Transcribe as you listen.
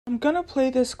I'm gonna play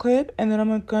this clip and then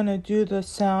I'm gonna do the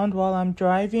sound while I'm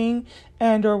driving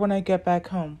and or when I get back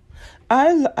home.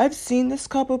 I've seen this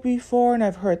couple before and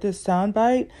I've heard this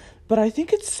soundbite, but I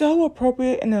think it's so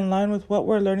appropriate and in line with what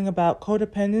we're learning about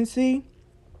codependency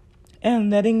and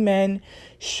letting men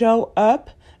show up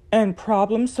and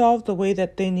problem solve the way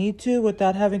that they need to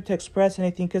without having to express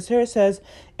anything. Because here it says,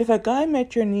 if a guy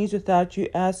met your needs without you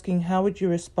asking, how would you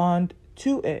respond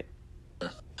to it?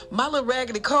 My little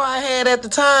raggedy car I had at the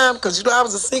time, because I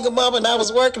was a single mom and I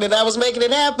was working and I was making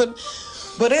it happen,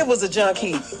 but it was a junk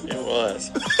heap. It was.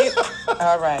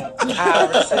 All right. I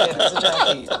already said it was a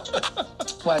junk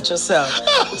heap. Watch yourself.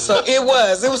 So it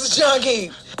was a junk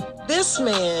heap. This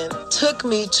man took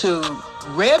me to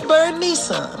Redbird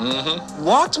Nissan,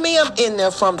 walked me up in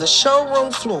there from the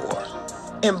showroom floor,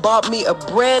 and bought me a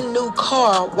brand new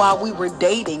car while we were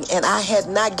dating, and I had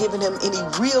not given him any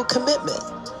real commitment.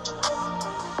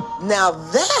 Now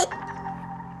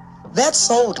that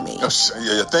sold me. You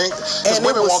think? Because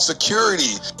women want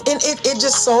security. And it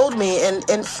just sold me.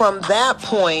 And from that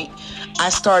point,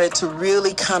 I started to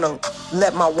really kind of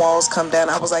let my walls come down.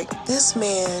 I was like, this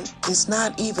man is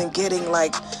not even getting,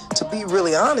 like, to be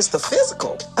really honest, the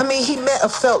physical. I mean, he met a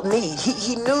felt need.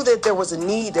 He knew that there was a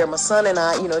need there. My son and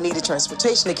I, needed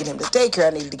transportation to get him to daycare.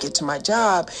 I needed to get to my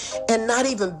job. And not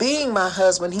even being my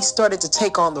husband, he started to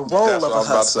take on the role of a husband. That's what I was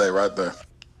about to say right there.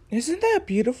 Isn't that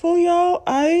beautiful, y'all?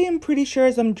 I am pretty sure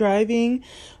as I'm driving,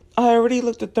 I already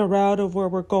looked at the route of where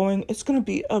we're going. It's going to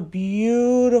be a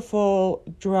beautiful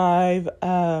drive.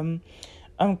 I'm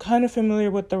kind of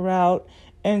familiar with the route.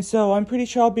 And so I'm pretty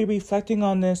sure I'll be reflecting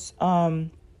on this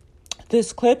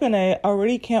this clip. And I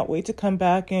already can't wait to come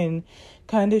back and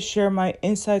kind of share my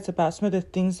insights about some of the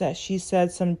things that she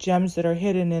said, some gems that are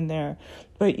hidden in there.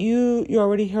 But you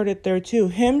already heard it there too.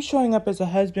 Him showing up as a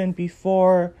husband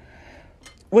before...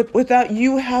 without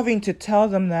you having to tell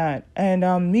them that. And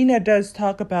Mina does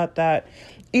talk about that.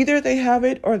 Either they have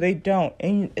it or they don't.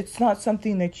 And it's not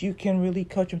something that you can really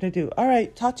coach them to do. All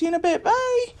right, talk to you in a bit.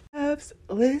 Bye.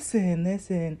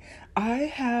 Listen. I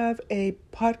have a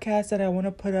podcast that I want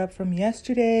to put up from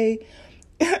yesterday.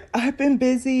 I've been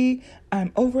busy.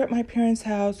 I'm over at my parents'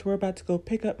 house. We're about to go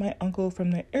pick up my uncle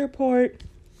from the airport.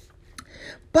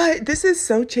 But this is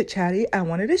so chit-chatty. I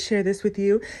wanted to share this with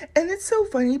you. And it's so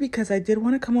funny because I did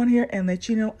want to come on here and let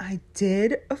you know I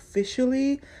did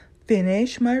officially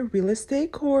finish my real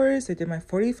estate course. I did my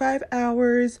 45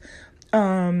 hours.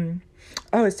 I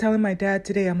was telling my dad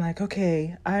today, I'm like,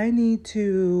 okay, I need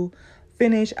to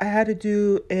finish. I had to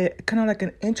do it kind of like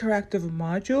an interactive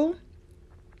module.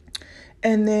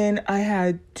 And then I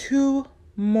had 2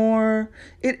 more.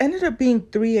 It ended up being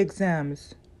 3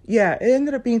 exams. Yeah, it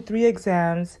ended up being 3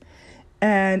 exams,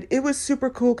 and it was super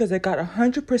cool because I got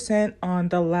 100% on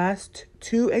the last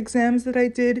 2 exams that I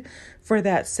did for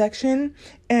that section,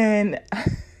 and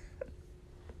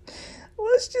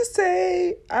let's just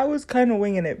say I was kind of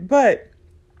winging it, but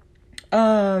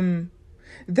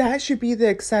that should be the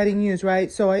exciting news,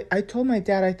 right? So I told my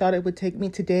dad I thought it would take me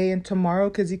today and tomorrow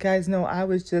because you guys know I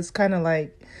was just kind of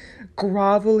like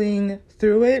groveling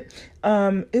through it.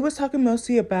 It was talking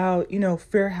mostly about,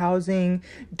 fair housing,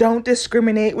 don't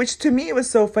discriminate, which to me it was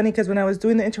so funny because when I was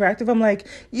doing the interactive, I'm like,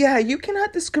 yeah, you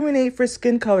cannot discriminate for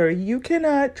skin color. You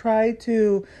cannot try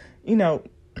to,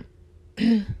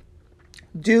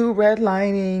 do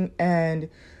redlining and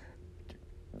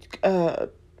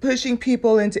pushing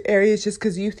people into areas just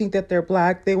because you think that they're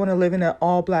black. They want to live in an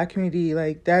all black community.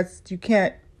 Like that's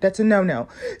a no-no.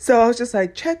 So I was just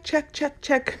like,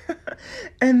 check.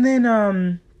 And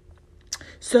then,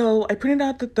 so I printed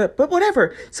out but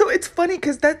whatever. So it's funny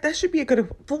because that should be a good,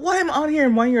 but why I'm on here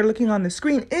and why you're looking on the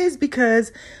screen is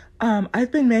because,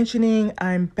 I've been mentioning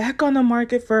I'm back on the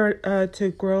market for, to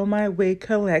grow my wig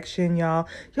collection, y'all.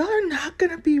 Y'all are not going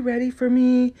to be ready for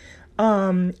me.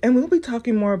 And we'll be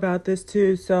talking more about this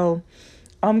too. So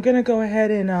I'm going to go ahead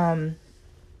and,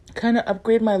 kind of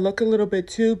upgrade my look a little bit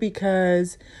too,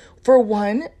 because for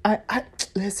one, I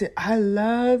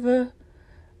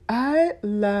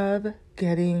love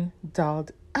getting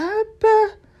dolled up.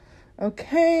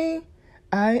 Okay.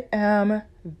 I am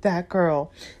that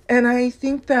girl. And I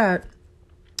think that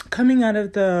coming out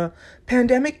of the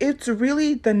pandemic, it's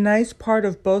really the nice part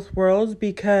of both worlds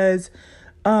because,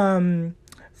 for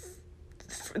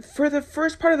the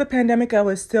first part of the pandemic, I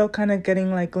was still kind of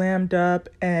getting like glammed up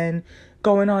and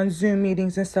going on Zoom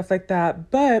meetings and stuff like that.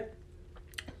 But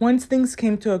once things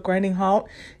came to a grinding halt,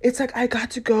 it's like I got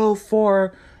to go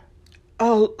for,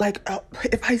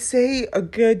 if I say a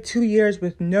good 2 years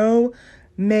with no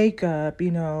makeup,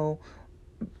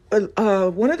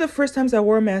 one of the first times I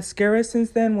wore mascara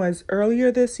since then was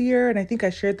earlier this year, and I think I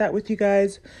shared that with you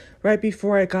guys right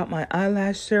before I got my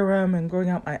eyelash serum and growing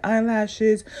out my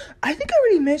eyelashes. I think I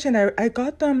already mentioned I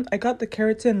got the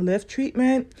keratin lift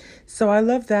treatment, so I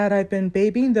love that. I've been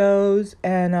babying those,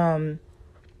 and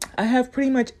I have pretty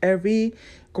much every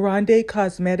Grande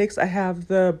Cosmetics. I have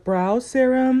the brow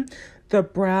serum, the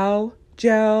brow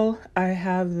gel, I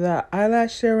have the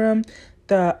eyelash serum,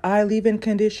 the eye leave-in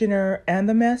conditioner, and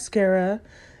the mascara.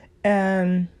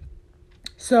 And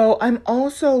so I'm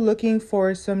also looking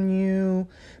for some new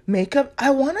makeup. I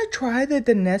want to try the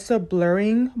Danessa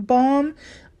blurring balm.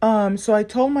 So I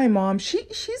told my mom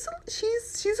she's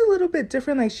a little bit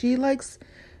different. Like, she likes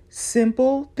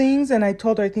simple things, and I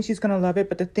told her I think she's gonna love it.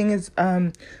 But the thing is,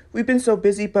 we've been so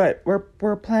busy, but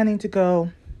we're planning to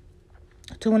go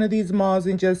to one of these malls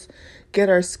and just get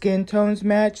our skin tones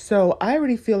matched. So I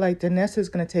already feel like Danessa is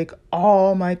gonna take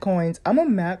all my coins. I'm a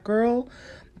matte girl,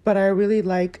 but I really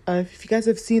like, if you guys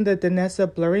have seen the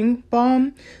Danessa blurring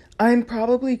balm, I'm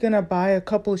probably gonna buy a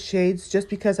couple shades just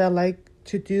because I like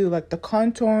to do like the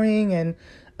contouring and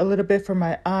a little bit for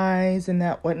my eyes and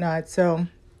that whatnot. So,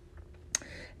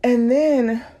 and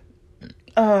then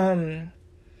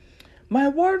my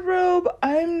wardrobe,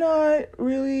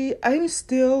 I'm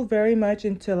still very much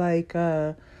into like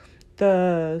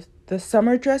the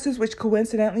summer dresses, which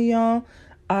coincidentally, y'all,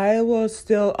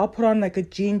 I'll put on like a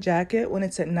jean jacket when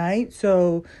it's at night.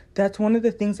 So that's one of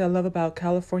the things I love about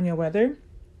California weather.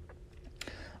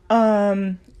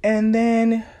 And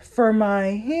then for my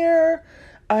hair,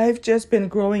 I've just been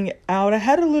growing it out. I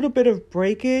had a little bit of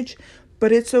breakage,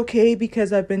 but it's okay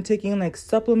because I've been taking like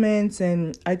supplements,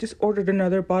 and I just ordered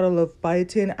another bottle of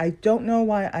biotin. I don't know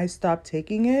why I stopped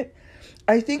taking it.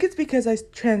 I think it's because I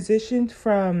transitioned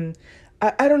from,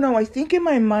 I don't know, I think in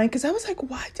my mind, because I was like,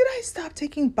 why did I stop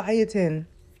taking biotin?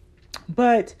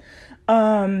 But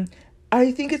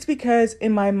I think it's because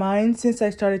in my mind, since I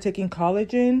started taking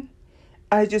collagen,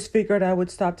 I just figured I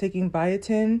would stop taking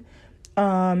biotin.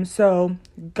 So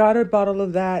got a bottle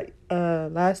of that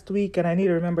last week, and I need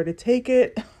to remember to take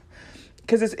it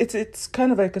because it's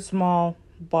kind of like a small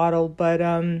bottle. But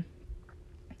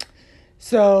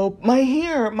so my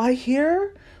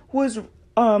hair was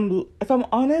if I'm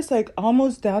honest, like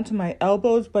almost down to my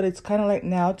elbows, but it's kind of like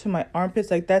now to my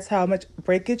armpits. Like, that's how much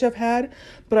breakage I've had,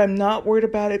 but I'm not worried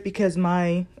about it because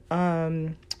my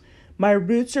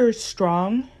roots are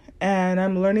strong, and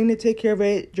I'm learning to take care of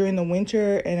it during the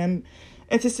winter, and I'm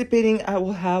anticipating I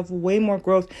will have way more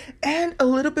growth, and a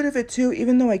little bit of it too.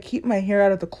 Even though I keep my hair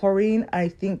out of the chlorine, I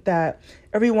think that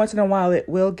every once in a while it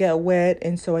will get wet,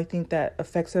 and so I think that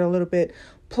affects it a little bit.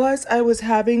 Plus, I was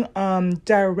having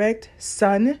direct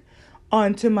sun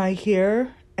onto my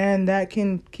hair, and that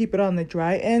can keep it on the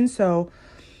dry end, so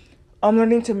I'm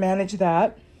learning to manage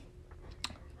that.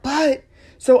 But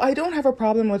so I don't have a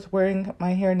problem with wearing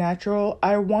my hair natural.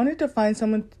 I wanted to find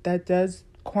someone that does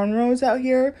cornrows out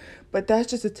here, but that's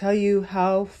just to tell you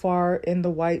how far in the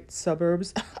white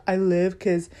suburbs I live,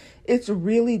 because it's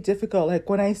really difficult. Like,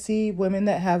 when I see women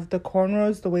that have the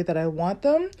cornrows the way that I want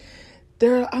them,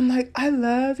 I'm like, I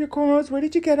love your cornrows, where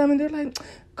did you get them? And they're like,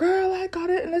 girl, I got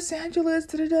it in Los Angeles,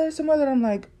 somewhere. That I'm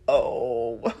like,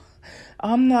 oh,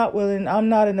 I'm not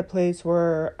in a place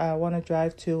where I want to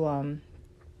drive to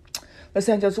Los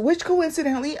Angeles, which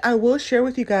coincidentally I will share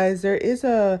with you guys. There is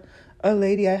a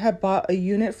lady, I had bought a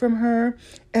unit from her,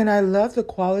 and I love the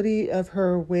quality of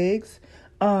her wigs.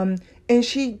 And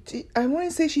I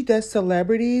wouldn't say she does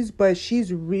celebrities, but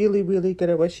she's really, really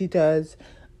good at what she does.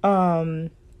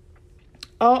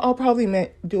 I'll probably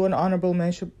do an honorable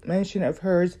mention of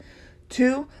hers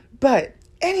too. But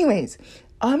anyways,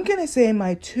 I'm going to say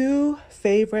my two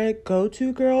favorite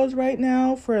go-to girls right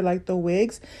now for like the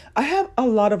wigs. I have a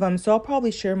lot of them, so I'll probably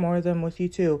share more of them with you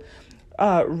too.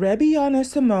 Rebiana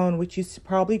Simone, which you're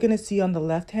probably going to see on the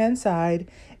left-hand side.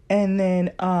 And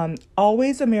then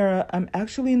Always Amira. I'm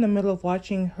actually in the middle of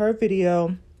watching her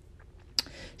video.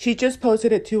 She just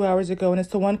posted it 2 hours ago, and it's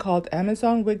the one called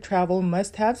Amazon Wig Travel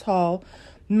Must-Haves Haul.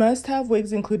 Must-have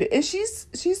wigs included. And she's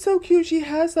so cute. She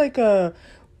has like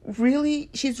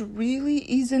she's really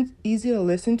easy to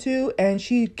listen to, and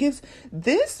she gives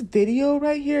this video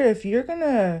right here. If you're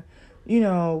gonna,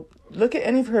 look at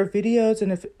any of her videos,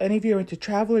 and if any of you are into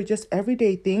travel or just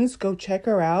everyday things, go check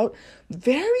her out.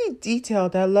 Very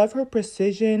detailed. I love her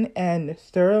precision and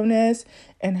thoroughness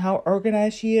and how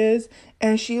organized she is.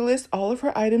 And she lists all of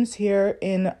her items here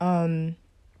in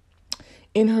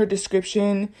her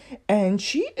description, and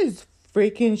she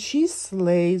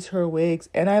slays her wigs.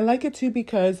 And I like it too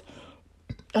because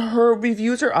her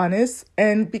reviews are honest,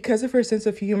 and because of her sense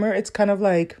of humor, it's kind of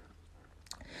like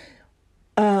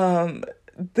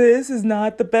This is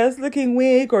not the best looking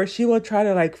wig, or she will try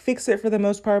to like fix it for the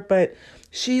most part, but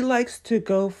she likes to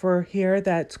go for hair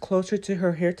that's closer to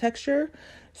her hair texture.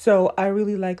 So I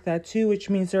really like that too, which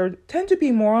means there tend to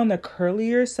be more on the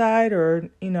curlier side, or,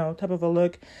 type of a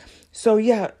look. So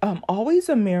yeah, always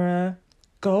Amira.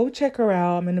 Go check her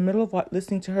out. I'm in the middle of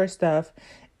listening to her stuff.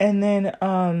 And then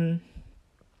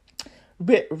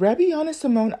Rebiana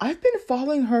Simone, I've been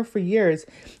following her for years,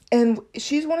 and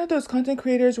she's one of those content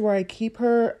creators where I keep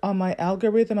her on my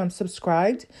algorithm. I'm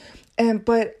subscribed,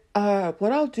 but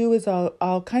what I'll do is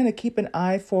I'll kind of keep an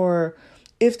eye for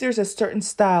if there's a certain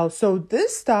style. So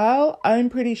this style, I'm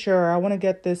pretty sure I want to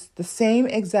get the same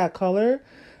exact color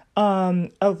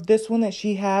of this one that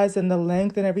she has, and the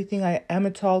length and everything. I am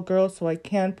a tall girl, so I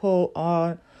can pull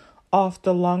off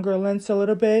the longer lengths a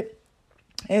little bit.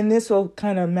 And this will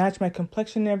kind of match my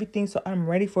complexion and everything, so I'm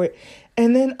ready for it.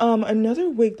 And then another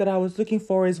wig that I was looking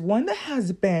for is one that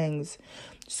has bangs.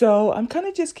 So I'm kind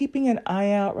of just keeping an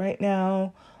eye out right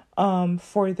now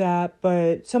for that.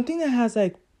 But something that has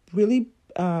like really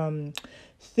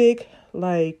thick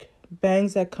like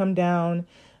bangs that come down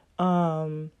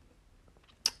and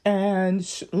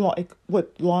like with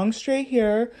long straight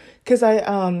hair. Because I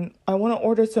want to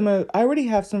order some I already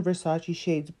have some Versace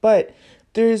shades, but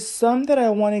there's some that I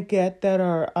want to get that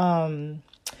are,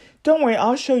 don't worry,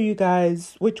 I'll show you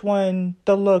guys which one,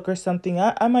 the look or something.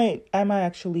 I might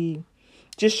actually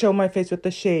just show my face with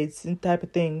the shades and type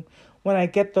of thing when I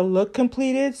get the look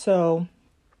completed. So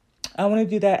I want to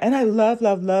do that. And I love,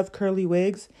 love, love curly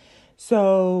wigs.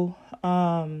 So,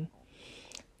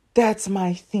 that's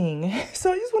my thing.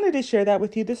 So I just wanted to share that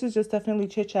with you. This is just definitely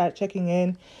chit chat, checking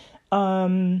in.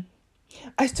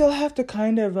 I still have to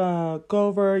kind of go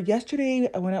over. Yesterday,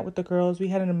 I went out with the girls. We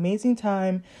had an amazing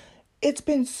time. It's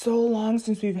been so long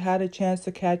since we've had a chance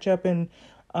to catch up and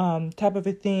type of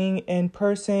a thing in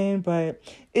person. But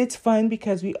it's fun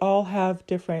because we all have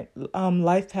different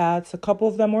life paths. A couple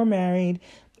of them were married.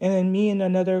 And then me and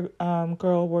another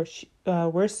girl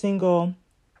we're single.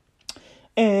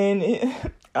 And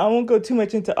I won't go too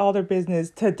much into all their business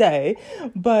today,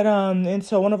 but and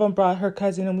so one of them brought her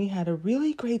cousin, and we had a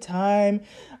really great time.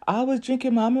 I was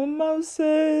drinking my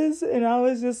mimosas, and I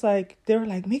was just like, they were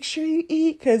like, make sure you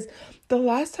eat, because the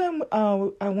last time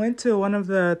I went to one of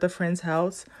the friend's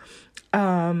house,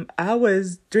 I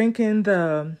was drinking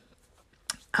I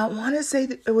want to say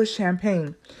that it was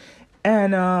champagne,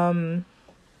 and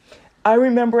I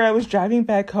remember I was driving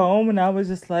back home, and I was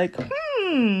just like,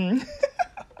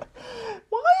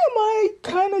 why am I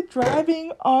kind of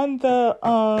driving on the,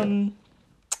 a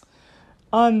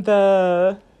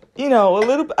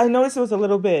little, I noticed it was a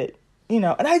little bit,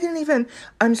 and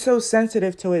I'm so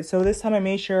sensitive to it. So this time I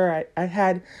made sure I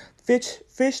had fish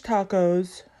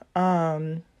tacos.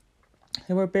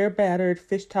 They were bear battered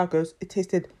fish tacos. It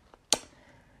tasted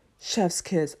chef's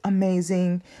kiss,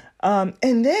 amazing.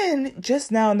 And then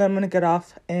just now, and then I'm going to get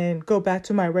off and go back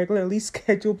to my regularly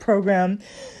scheduled program.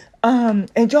 And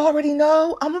y'all already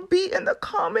know I'm gonna be in the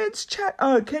comments chat.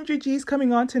 Kendra G's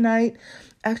coming on tonight.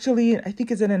 Actually, I think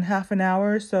it's in half an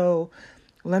hour. So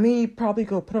let me probably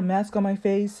go put a mask on my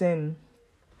face, and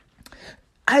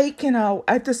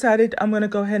I've decided I'm gonna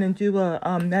go ahead and do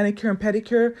a manicure and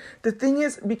pedicure. The thing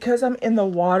is, because I'm in the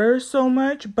water so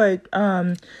much, but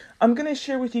I'm gonna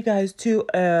share with you guys too.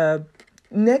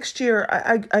 Next year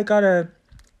I got a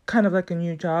kind of like a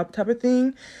new job type of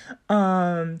thing.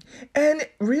 And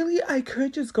really I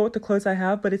could just go with the clothes I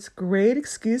have, but it's a great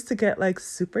excuse to get like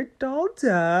super dolled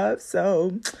up.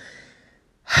 So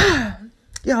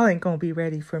y'all ain't gonna be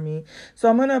ready for me. So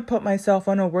I'm gonna put myself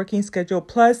on a working schedule.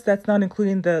 Plus that's not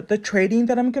including the trading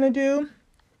that I'm gonna do.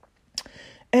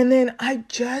 And then I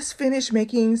just finished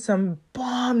making some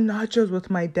bomb nachos with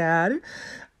my dad.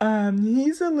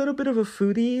 He's a little bit of a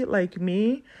foodie like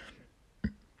me.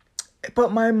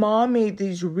 But my mom made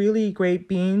these really great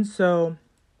beans, so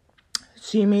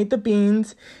she made the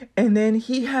beans, and then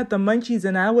he had the munchies,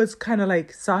 and I was kind of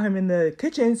like saw him in the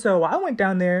kitchen, so I went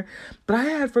down there, but I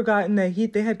had forgotten that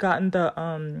they had gotten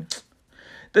the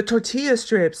tortilla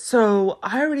strips, so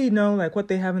I already know like what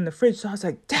they have in the fridge. So I was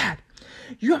like, Dad,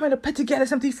 you want me to put together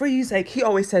something for you? He's like, he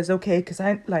always says okay, because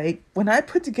I like when I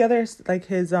put together like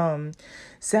his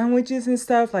sandwiches and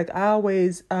stuff, like I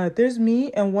always there's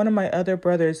me and one of my other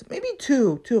brothers, maybe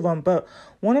two of them, but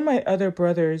one of my other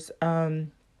brothers,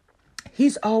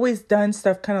 he's always done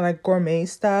stuff kind of like gourmet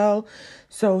style,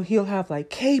 so he'll have like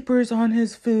capers on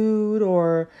his food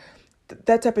or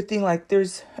that type of thing. Like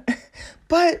there's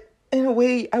but in a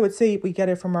way I would say we get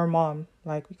it from our mom.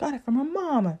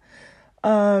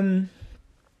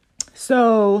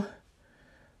 So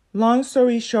long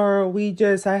story short,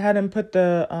 I had him put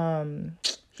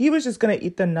he was just going to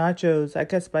eat the nachos, I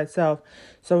guess, by itself.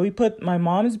 So we put my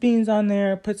mom's beans on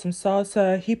there, put some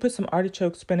salsa. He put some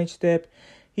artichoke spinach dip.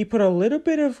 He put a little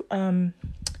bit of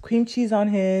cream cheese on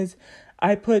his.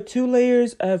 I put 2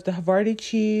 layers of the Havarti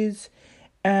cheese.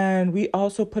 And we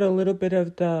also put a little bit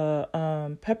of the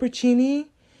peppercini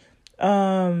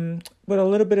with a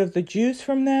little bit of the juice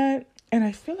from that. And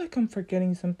I feel like I'm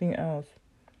forgetting something else.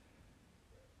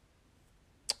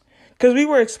 Because we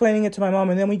were explaining it to my mom,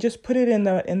 and then we just put it in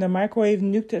the microwave,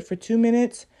 nuked it for 2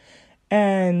 minutes,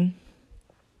 and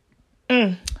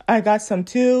I got some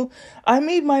too. I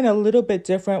made mine a little bit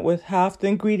different with half the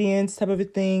ingredients type of a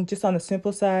thing, just on the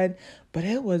simple side, but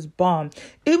it was bomb.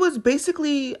 It was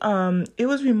basically, it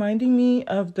was reminding me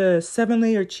of the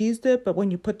 7-layer cheese dip, but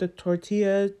when you put the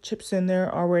tortilla chips in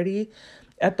there already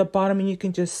at the bottom, and you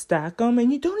can just stack them,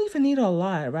 and you don't even need a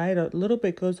lot, right? A little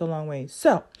bit goes a long way.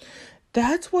 So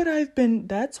that's what I've been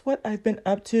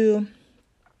up to.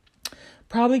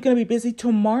 Probably going to be busy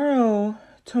tomorrow.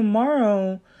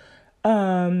 Today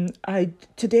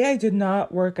I did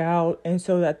not work out, and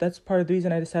so that's part of the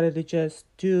reason I decided to just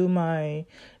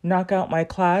knock out my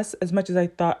class as much as I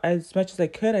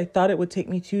could. I thought it would take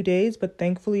me 2 days, but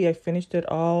thankfully I finished it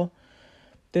all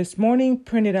this morning,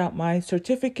 printed out my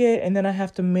certificate, and then I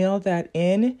have to mail that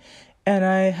in, and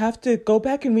I have to go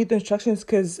back and read the instructions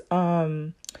because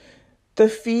the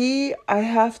fee,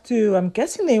 I'm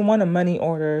guessing they want a money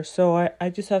order. So I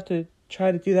just have to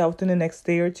try to do that within the next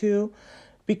day or two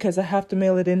because I have to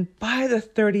mail it in by the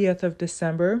 30th of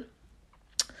December.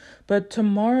 But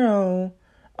tomorrow,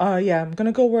 I'm going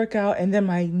to go work out. And then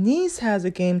my niece has a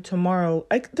game tomorrow.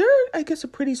 They're, I guess, a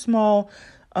pretty small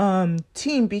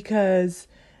team because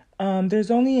there's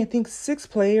only, I think, 6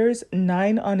 players,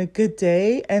 9 on a good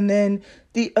day. And then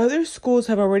the other schools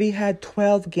have already had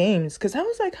 12 games. Because I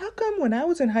was like, how come when I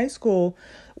was in high school,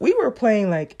 we were playing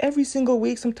like every single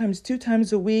week, sometimes 2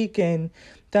 times a week and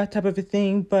that type of a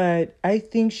thing. But I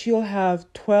think she'll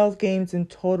have 12 games in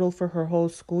total for her whole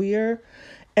school year.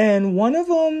 And one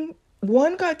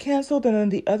got canceled, and then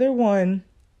the other one,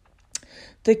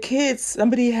 the kids,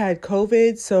 somebody had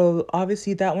COVID, so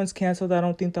obviously that one's canceled. I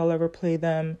don't think they'll ever play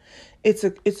them. It's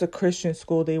a Christian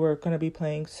school they were going to be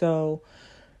playing. So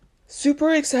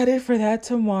super excited for that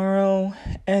tomorrow.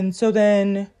 And so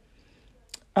then,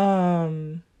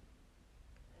 I'm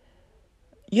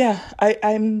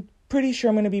pretty sure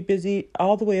I'm going to be busy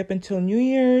all the way up until New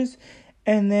Year's.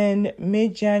 And then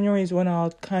mid-January is when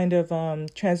I'll kind of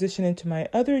transition into my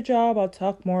other job. I'll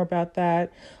talk more about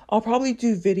that. I'll probably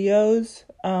do videos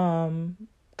kind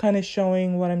of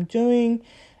showing what I'm doing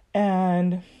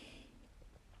and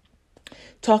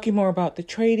talking more about the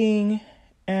trading.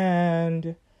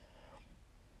 And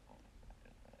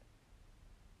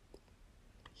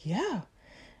yeah,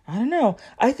 I don't know.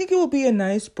 I think it will be a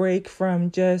nice break from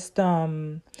just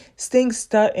staying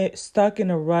stuck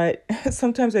in a rut.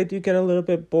 Sometimes I do get a little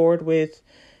bit bored with,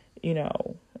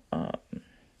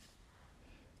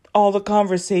 all the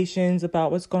conversations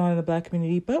about what's going on in the Black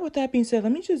community. But with that being said,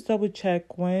 let me just double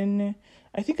check when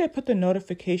I think I put the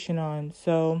notification on.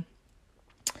 So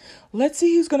let's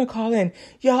see who's going to call in.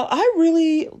 Y'all, I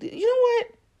really, you know what?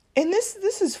 And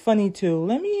this is funny too.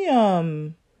 Let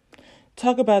me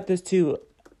talk about this too.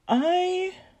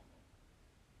 Have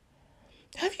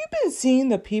you been seeing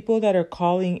the people that are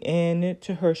calling in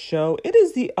to her show? It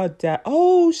is the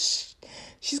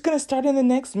she's going to start in the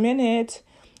next minute.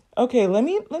 Okay, let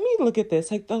me look at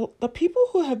this. Like the people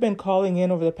who have been calling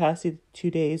in over the past 2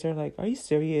 days are like, are you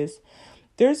serious?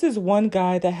 There's this one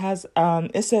guy that has,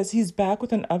 it says he's back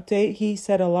with an update. He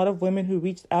said a lot of women who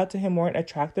reached out to him weren't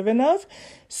attractive enough.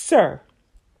 Sir,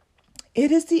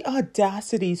 it is the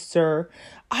audacity, sir.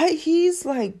 He's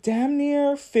like damn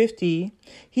near 50.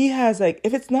 He has like,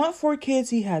 if it's not 4 kids,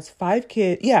 he has 5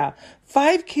 kids. Yeah,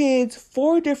 5 kids,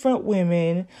 4 different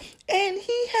women. And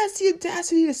he has the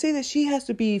audacity to say that she has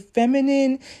to be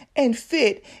feminine and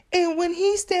fit. And when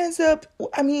he stands up,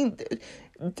 I mean,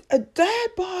 a dad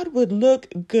bod would look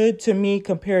good to me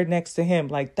compared next to him.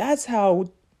 Like, that's how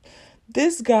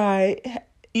this guy,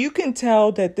 you can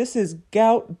tell that this is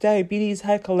gout, diabetes,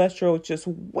 high cholesterol just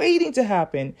waiting to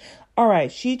happen. All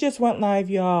right, she just went live,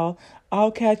 y'all.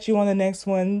 I'll catch you on the next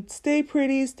one. Stay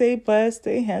pretty, stay blessed,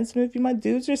 stay handsome. If you my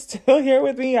dudes are still here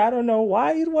with me, I don't know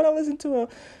why you'd want to listen to a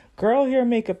girl hair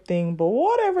makeup thing, but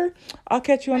whatever. I'll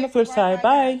catch you on the flip side.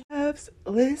 Bye.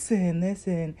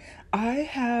 Listen. I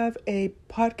have a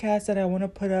podcast that I want to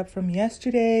put up from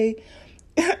yesterday.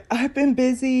 I've been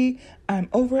busy. I'm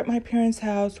over at my parents'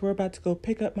 house. We're about to go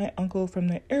pick up my uncle from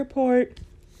the airport.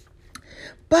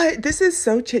 But this is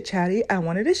so chit-chatty. I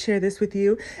wanted to share this with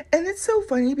you. And it's so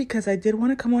funny because I did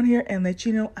want to come on here and let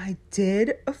you know I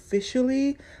did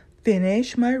officially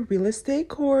finish my real estate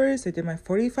course. I did my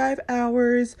 45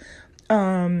 hours.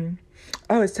 I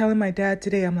was telling my dad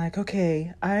today, I'm like,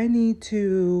 okay, I need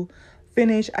to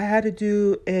finish. I had to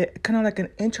do it kind of like an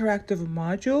interactive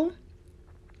module.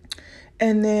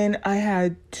 And then I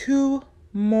had 2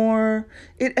 more.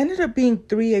 It ended up being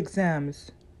 3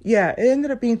 exams. Yeah, it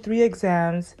ended up being 3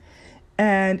 exams.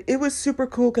 And it was super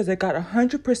cool because I got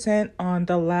 100% on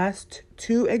the last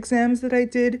 2 exams that I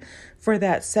did for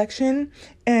that section.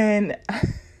 And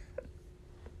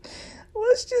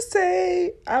let's just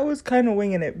say I was kind of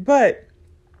winging it. But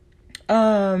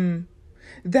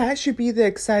that should be the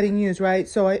exciting news, right?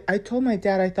 So I told my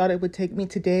dad I thought it would take me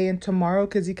today and tomorrow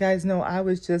because you guys know I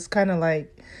was just kind of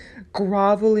like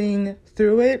groveling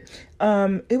through it.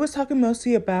 It was talking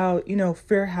mostly about,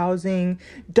 fair housing,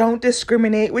 don't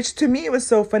discriminate, which to me it was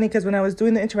so funny because when I was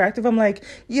doing the interactive, I'm like,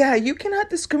 yeah, you cannot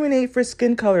discriminate for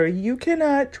skin color. You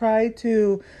cannot try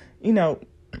to,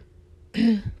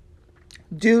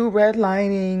 do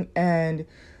redlining and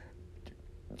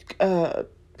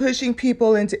pushing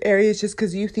people into areas just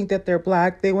because you think that they're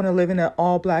black. They want to live in an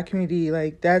all black community.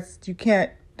 Like that's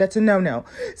a no.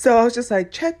 So I was just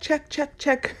like,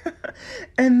 check.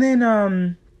 And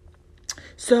then,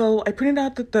 so I printed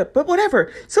out but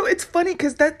whatever. So it's funny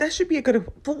because that should be a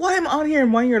good, but why I'm on here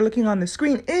and why you're looking on the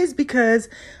screen is because,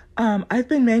 I've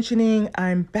been mentioning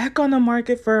I'm back on the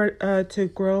market for, to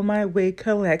grow my wig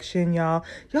collection, y'all.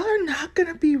 Y'all are not going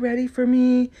to be ready for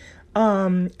me.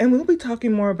 And we'll be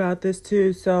talking more about this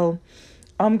too. So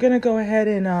I'm going to go ahead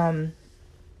and,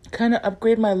 kind of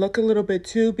upgrade my look a little bit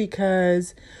too,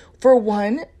 because for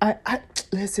one,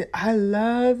 listen, I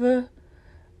love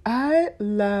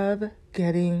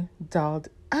getting dolled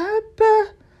up.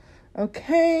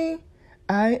 Okay.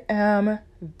 I am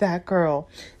that girl.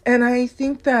 And I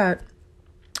think that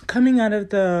coming out of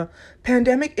the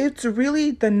pandemic, it's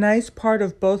really the nice part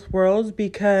of both worlds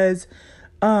because,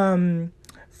 for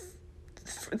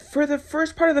the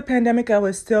first part of the pandemic, I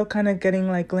was still kind of getting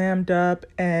like glammed up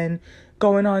and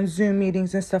going on Zoom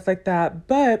meetings and stuff like that.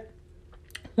 But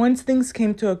once things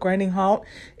came to a grinding halt,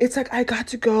 it's like I got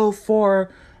to go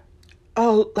for,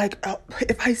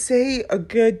 if I say a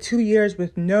good 2 years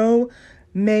with no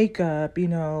makeup,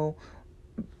 one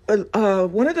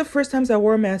of the first times I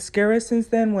wore mascara since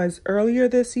then was earlier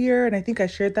this year. And I think I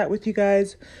shared that with you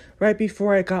guys right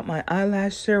before I got my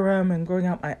eyelash serum and growing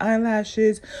out my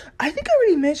eyelashes. I think I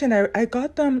already mentioned I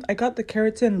got the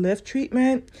keratin lift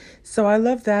treatment. So I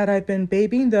love that. I've been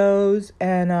babying those,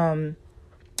 and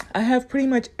I have pretty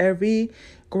much every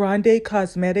Grande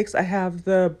Cosmetics. I have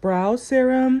the brow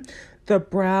serum, the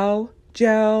brow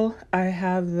gel, I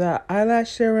have the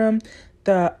eyelash serum,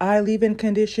 the eye leave-in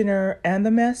conditioner, and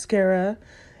the mascara.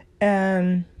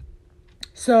 And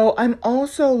so I'm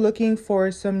also looking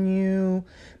for some new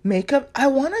makeup. I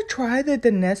want to try the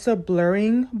Danessa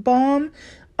blurring balm.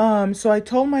 So I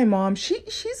told my mom she's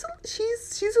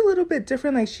a little bit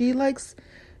different. Like she likes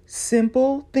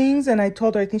simple things, and I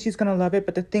told her I think she's gonna love it.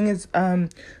 But the thing is,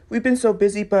 we've been so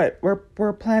busy, but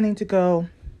we're planning to go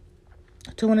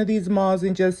to one of these malls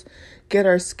and just get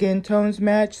our skin tones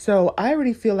matched. So I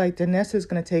already feel like Danessa is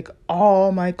gonna take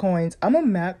all my coins. I'm a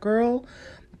matte girl,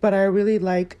 but I really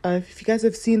like, if you guys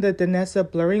have seen the Danessa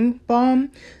blurring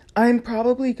balm, I'm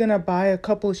probably gonna buy a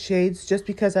couple shades just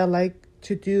because I like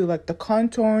to do like the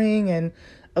contouring and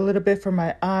a little bit for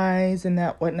my eyes and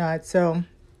that whatnot. So,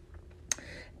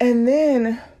 and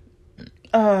then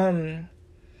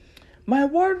my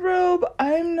wardrobe,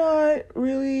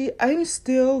 I'm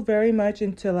still very much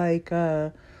into like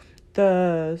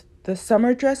the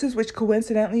summer dresses, which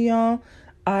coincidentally, y'all,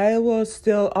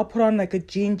 I'll put on like a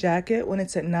jean jacket when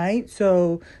it's at night.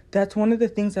 So that's one of the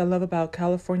things I love about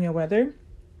California weather.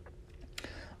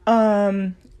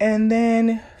 And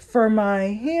then for my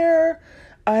hair,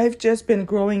 I've just been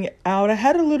growing it out. I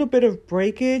had a little bit of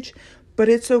breakage, but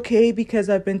it's okay because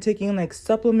I've been taking like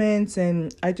supplements,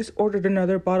 and I just ordered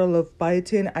another bottle of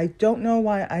biotin. I don't know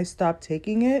why I stopped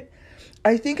taking it.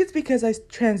 I think it's because I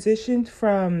transitioned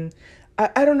from,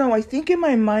 I don't know, I think in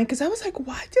my mind, because I was like,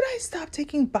 why did I stop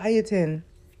taking biotin?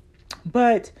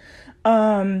 But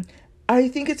I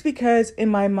think it's because in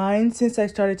my mind, since I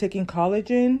started taking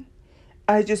collagen,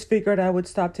 I just figured I would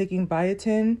stop taking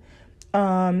biotin.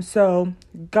 So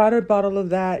got a bottle of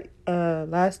that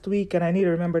last week, and I need to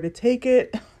remember to take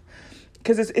it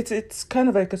because it's kind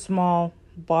of like a small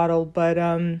bottle. But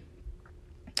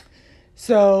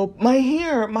so my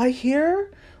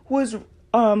hair was,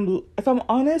 if I'm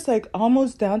honest, like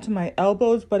almost down to my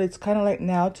elbows, but it's kind of like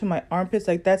now to my armpits.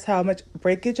 Like that's how much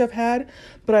breakage I've had,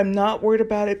 but I'm not worried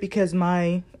about it because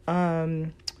my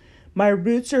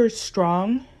roots are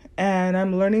strong and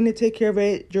I'm learning to take care of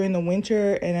it during the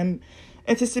winter, and I'm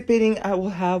anticipating I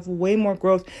will have way more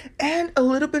growth and a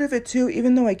little bit of it too.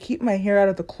 Even though I keep my hair out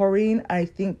of the chlorine, I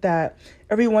think that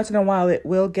every once in a while it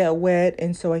will get wet,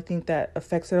 and so I think that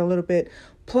affects it a little bit.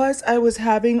 Plus I was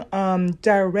having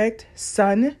direct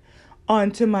sun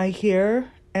onto my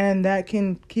hair, and that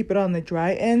can keep it on the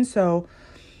dry end, so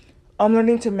I'm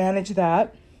learning to manage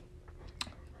that.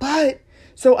 But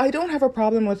so I don't have a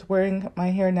problem with wearing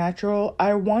my hair natural.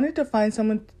 I wanted to find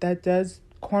someone that does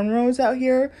cornrows out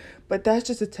here, but that's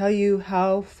just to tell you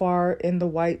how far in the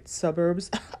white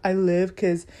suburbs I live,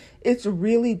 because it's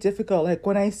really difficult. Like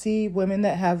when I see women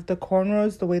that have the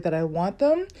cornrows the way that I want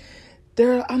them,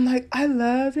 I'm like, I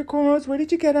love your cornrows. Where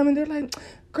did you get them? And they're like,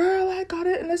 girl, I got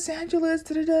it in Los Angeles.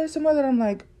 Some other. I'm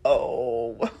like,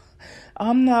 oh,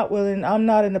 I'm not willing. I'm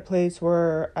not in a place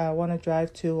where I want to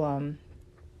drive to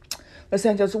Los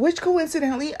Angeles, which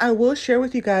coincidentally, I will share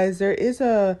with you guys, there is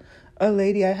a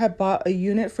lady, I had bought a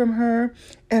unit from her,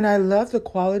 and I love the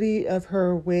quality of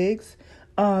her wigs.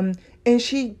 And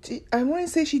I wouldn't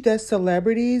say she does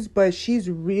celebrities, but she's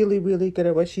really, really good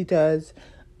at what she does.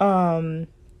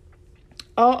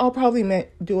 I'll probably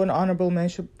do an honorable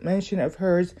mention of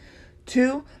hers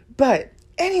too. But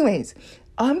anyways,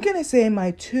 I'm going to say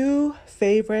my two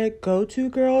favorite go-to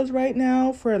girls right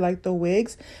now for like the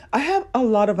wigs. I have a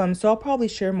lot of them, so I'll probably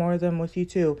share more of them with you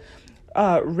too.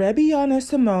 Rebiana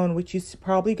Simone, which you're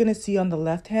probably going to see on the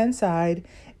left-hand side.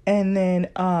 And then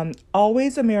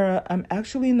Always Amira. I'm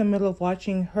actually in the middle of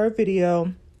watching her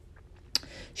video.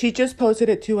 She just posted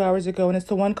it 2 hours ago, and it's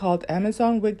the one called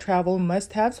Amazon Wig Travel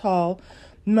Must-Haves Haul.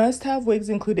 Must-have wigs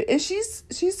included. And she's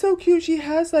so cute. She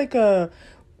has like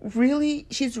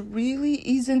she's really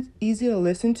easy to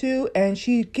listen to, and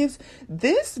she gives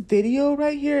this video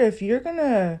right here. If you're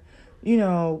gonna,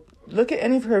 look at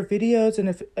any of her videos, and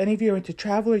if any of you are into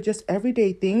travel or just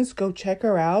everyday things, go check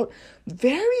her out.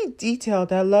 Very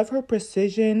detailed. I love her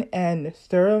precision and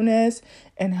thoroughness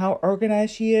and how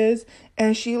organized she is.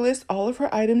 And she lists all of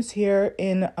her items here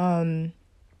in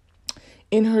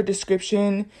her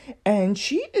description, and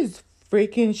she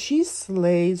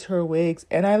slays her wigs.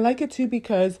 And I like it too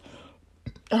because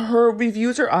her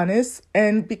reviews are honest,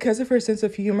 and because of her sense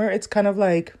of humor, it's kind of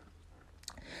like,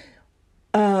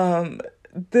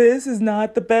 this is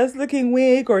not the best looking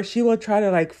wig, or she will try to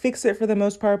like fix it for the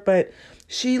most part, but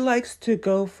she likes to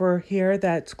go for hair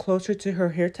that's closer to her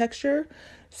hair texture.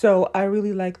 So I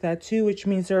really like that too, which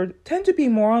means there tend to be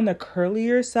more on the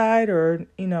curlier side, or,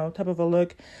 type of a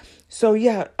look. So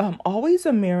yeah, Always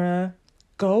Amira,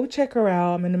 go check her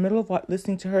out. I'm in the middle of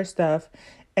listening to her stuff.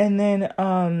 And then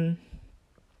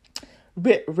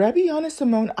Rebiana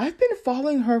Simone, I've been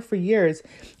following her for years,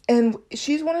 and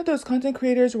she's one of those content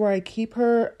creators where I keep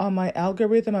her on my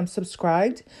algorithm. I'm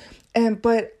subscribed,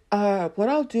 but what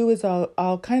I'll do is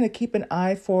I'll kind of keep an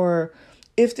eye for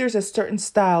if there's a certain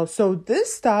style. So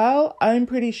this style, I'm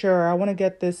pretty sure I want to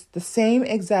get the same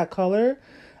exact color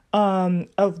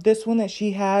of this one that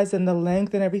she has, and the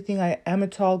length and everything. I am a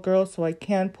tall girl, so I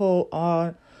can pull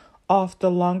off the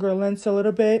longer lengths a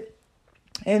little bit,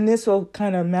 and this will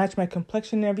kind of match my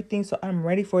complexion and everything, so I'm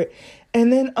ready for it.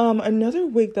 And then another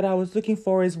wig that I was looking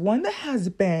for is one that has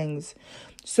bangs,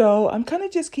 so I'm kind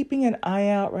of just keeping an eye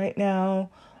out right now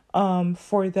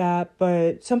for that.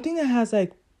 But something that has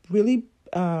like really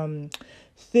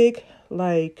thick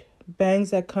like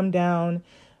bangs that come down,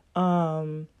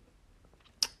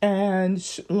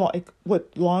 and like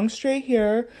with long straight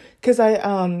hair, because I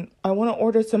want to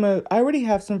order some I already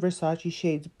have some Versace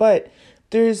shades, but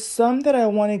there's some that I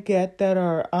want to get that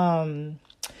are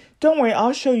don't worry,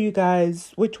 I'll show you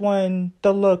guys which one,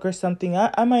 the look or something.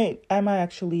 I might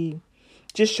actually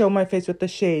just show my face with the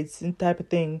shades and type of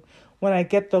thing when I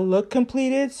get the look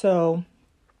completed. So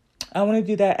I want to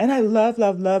do that. And I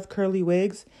love curly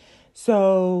wigs.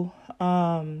 So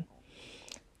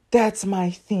that's my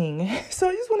thing. So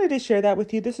I just wanted to share that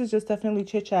with you. This is just definitely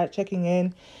chit chat, checking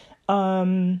in.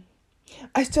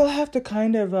 I still have to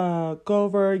kind of go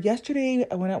over. Yesterday,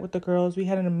 I went out with the girls. We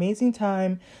had an amazing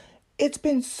time. It's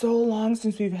been so long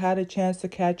since we've had a chance to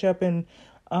catch up and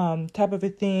type of a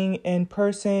thing in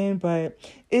person, but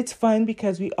it's fun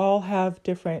because we all have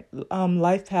different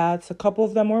life paths. A couple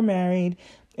of them were married,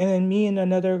 and then me and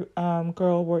another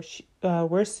girl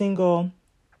we're single.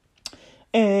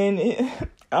 And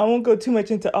I won't go too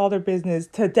much into all their business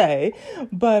today,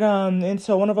 but and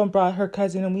so one of them brought her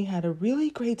cousin, and we had a really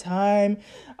great time.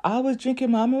 I was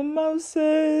drinking my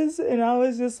mimosas, and I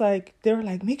was just like, they were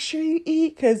like, make sure you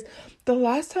eat, because the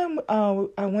last time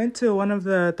I went to one of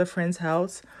the friends'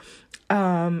 house,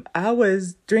 I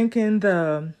was drinking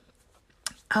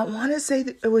I want to say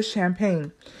that it was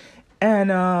champagne,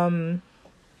 and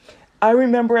I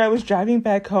remember I was driving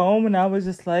back home, and I was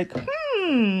just like,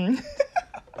 why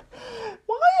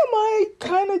am I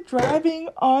kind of driving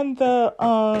on the,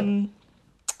 a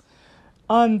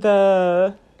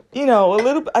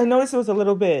little, I noticed it was a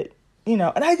little bit,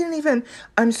 and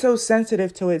I'm so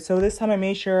sensitive to it. So this time I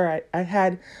made sure I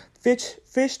had fish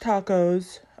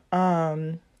tacos.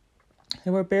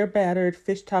 They were bear battered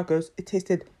fish tacos. It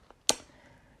tasted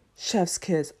chef's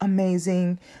kiss,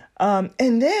 amazing.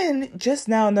 And then just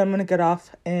now, and then I'm going to get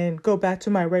off and go back to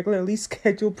my regularly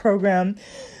scheduled program.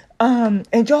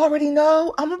 And y'all already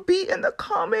know I'm going to be in the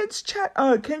comments chat.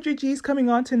 Kendra G's coming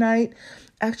on tonight.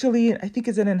 Actually, I think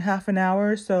it's in half an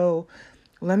hour. So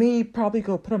let me probably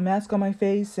go put a mask on my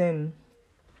face, and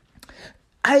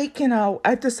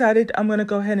I've decided I'm going to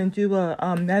go ahead and do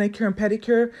a manicure and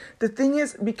pedicure. The thing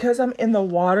is, because I'm in the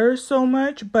water so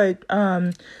much, but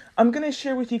I'm going to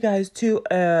share with you guys too,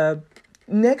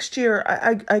 next year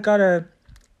I got a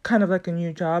kind of like a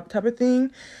new job type of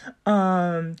thing.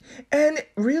 And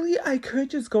really I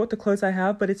could just go with the clothes I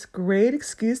have, but it's a great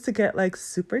excuse to get like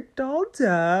super dolled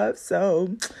up.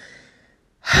 So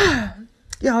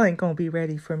y'all ain't gonna be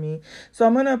ready for me. So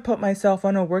I'm gonna put myself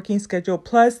on a working schedule.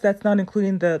 Plus, that's not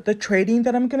including the trading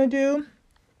that I'm gonna do.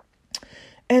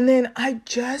 And then I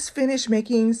just finished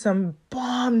making some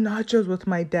bomb nachos with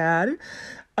my dad.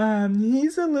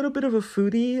 He's a little bit of a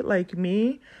foodie like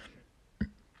me.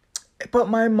 But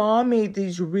my mom made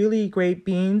these really great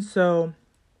beans, so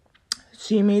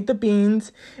she made the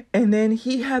beans, and then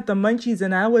he had the munchies,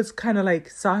 and I was kind of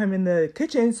like saw him in the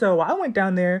kitchen, so I went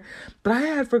down there, but I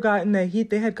had forgotten that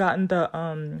they had gotten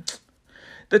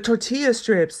the tortilla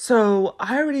strips, so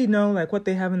I already know like what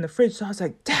they have in the fridge. So I was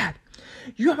like, Dad,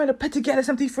 you want me to put together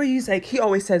something for you? He's like, he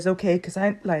always says okay, because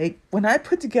I like when I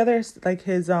put together like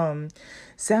his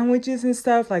sandwiches and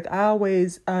stuff, like I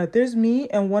always there's me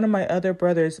and one of my other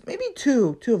brothers, maybe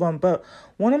two of them, but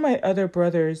one of my other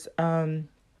brothers,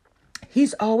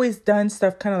 he's always done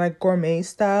stuff kind of like gourmet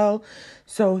style.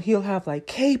 So he'll have like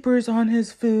capers on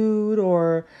his food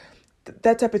or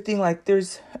that type of thing. Like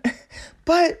there's,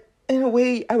 but in a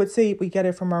way, I would say we get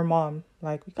it from our mom.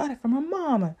 Like we got it from our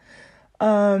mama.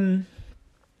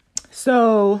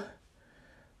 So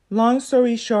long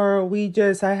story short,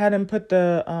 I had him put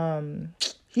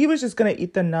he was just going to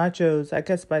eat the nachos, I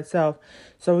guess, by itself.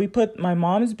 So we put my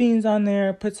mom's beans on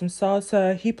there, put some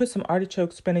salsa. He put some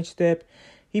artichoke spinach dip.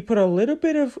 He put a little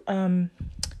bit of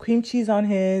cream cheese on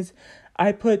his.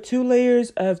 I put 2 layers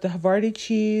of the Havarti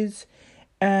cheese.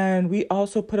 And we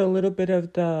also put a little bit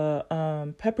of the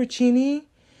peppercini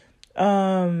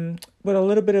with a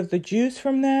little bit of the juice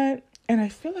from that. And I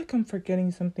feel like I'm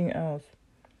forgetting something else.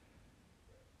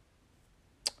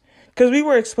 Because we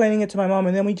were explaining it to my mom,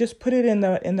 and then we just put it in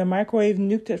the microwave,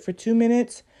 nuked it for 2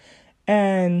 minutes,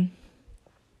 and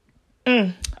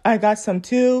I got some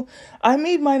too. I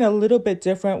made mine a little bit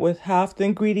different with half the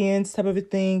ingredients type of a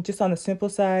thing, just on the simple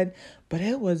side, but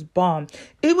it was bomb.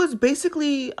 It was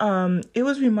basically, it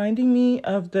was reminding me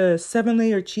of the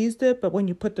 7-layer cheese dip, but when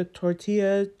you put the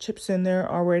tortilla chips in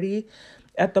there already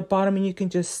at the bottom, and you can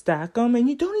just stack them, and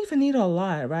you don't even need a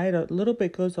lot, right? A little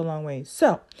bit goes a long way.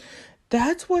 So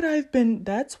that's what I've been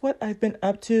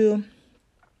up to.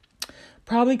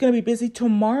 Probably going to be busy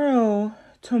tomorrow.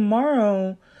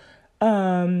 Today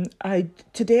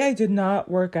I did not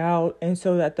work out, and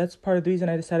so that's part of the reason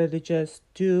I decided to just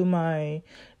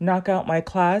knock out my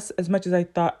class as much as I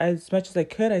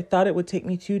could. I thought it would take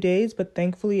me 2 days, but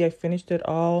thankfully I finished it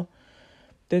all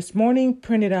this morning,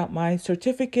 printed out my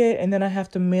certificate, and then I have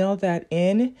to mail that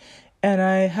in, and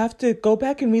I have to go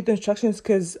back and read the instructions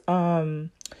because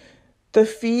the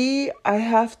fee,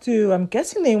 I'm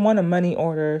guessing they want a money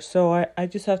order. So I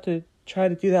just have to try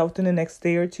to do that within the next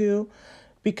day or two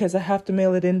because I have to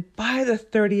mail it in by the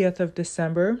 30th of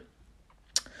December.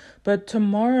 But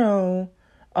tomorrow,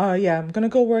 I'm going to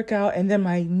go work out. And then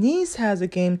my niece has a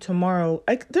game tomorrow.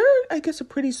 They're, I guess, a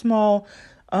pretty small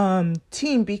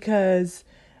team because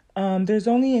there's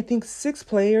only, I think, 6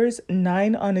 players,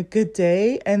 9 on a good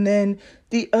day. And then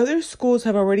the other schools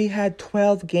have already had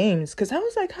 12 games. Because I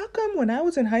was like, how come when I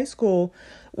was in high school,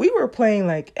 we were playing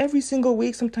like every single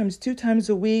week, sometimes 2 times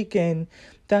a week and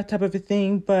that type of a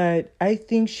thing. But I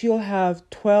think she'll have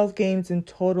 12 games in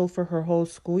total for her whole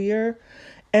school year.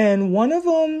 And one of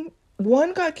them,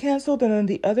 one got canceled, and then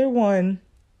the other one,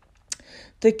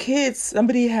 the kids,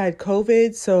 somebody had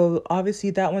COVID, so obviously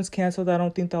that one's canceled. I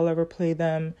don't think they'll ever play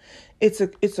them. It's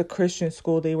a Christian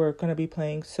school they were going to be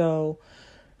playing. So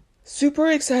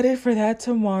super excited for that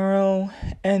tomorrow.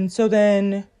 And so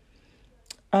then,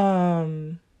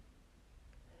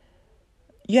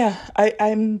 yeah,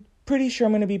 I'm pretty sure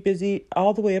I'm going to be busy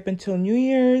all the way up until New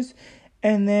Year's.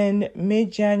 And then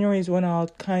mid-January is when I'll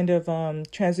kind of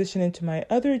transition into my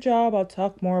other job. I'll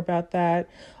talk more about that.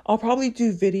 I'll probably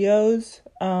do videos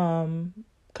kind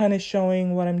of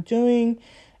showing what I'm doing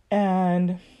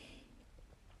and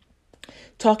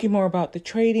talking more about the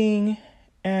trading.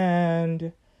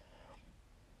 And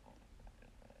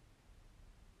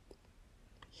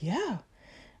yeah,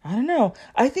 I don't know.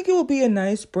 I think it will be a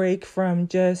nice break from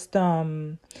just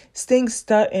staying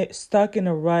stuck in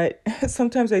a rut.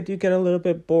 Sometimes I do get a little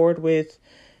bit bored with,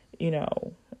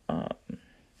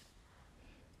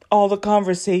 all the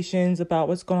conversations about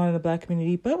what's going on in the Black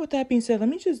community. But with that being said, let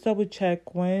me just double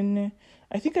check when.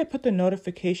 I think I put the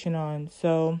notification on.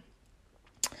 So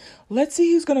let's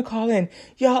see who's going to call in.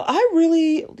 Y'all, I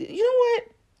really, you know what?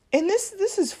 And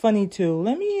this is funny too.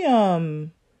 Let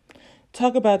me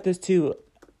talk about this too.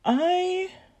 Have you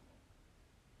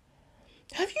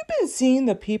been seeing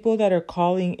the people that are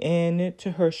calling in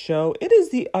to her show? It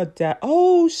is the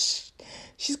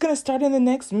she's going to start in the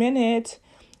next minute.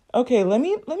 Okay, let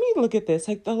me look at this.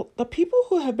 Like the people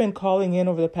who have been calling in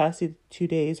over the past 2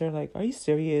 days are like, are you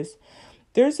serious?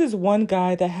 There's this one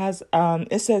guy that has,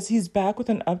 it says he's back with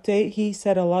an update. He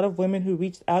said a lot of women who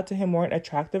reached out to him weren't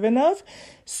attractive enough.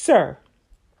 Sir,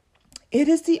 it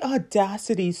is the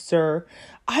audacity, sir.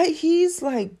 He's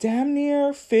like damn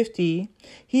near 50.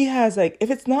 He has like, if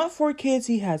it's not 4 kids,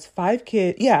 he has 5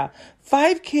 kids. Yeah,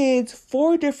 5 kids,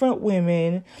 4 different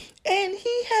women. And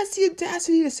he has the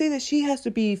audacity to say that she has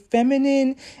to be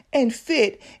feminine and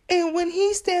fit. And when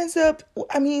he stands up,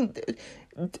 I mean,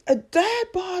 a dad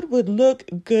bod would look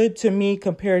good to me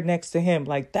compared next to him.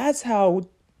 Like, that's how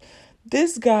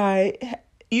this guy,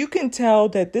 you can tell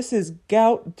that this is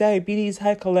gout, diabetes,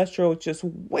 high cholesterol just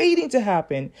waiting to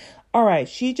happen. All right,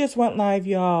 she just went live,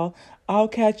 y'all. I'll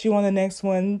catch you on the next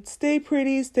one. Stay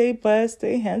pretty, stay blessed,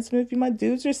 stay handsome. If my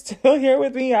dudes are still here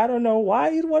with me, I don't know why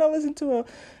you'd want to listen to a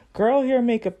girl hair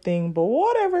makeup thing, but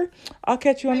whatever. I'll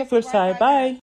catch you on the flip side. Bye.